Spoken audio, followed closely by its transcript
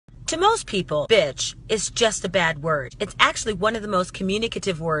To most people, bitch is just a bad word. It's actually one of the most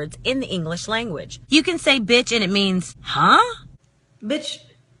communicative words in the English language. You can say bitch and it means, huh? Bitch.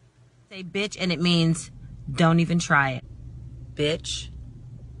 Say bitch and it means, don't even try it. Bitch.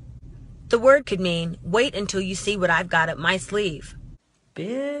 The word could mean, wait until you see what I've got up my sleeve.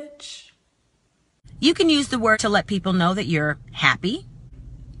 Bitch. You can use the word to let people know that you're happy.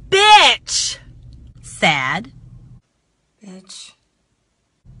 Bitch! Sad. Bitch.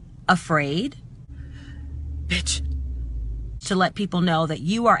 Afraid. Bitch. To let people know that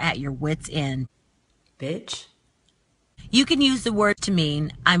you are at your wit's end. Bitch. You can use the word to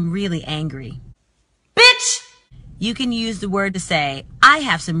mean, I'm really angry. Bitch! You can use the word to say, I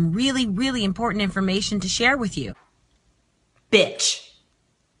have some really, really important information to share with you. Bitch.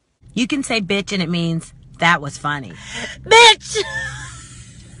 You can say bitch and it means, that was funny. Bitch!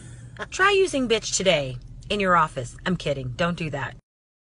 Try using bitch today in your office. I'm kidding. Don't do that.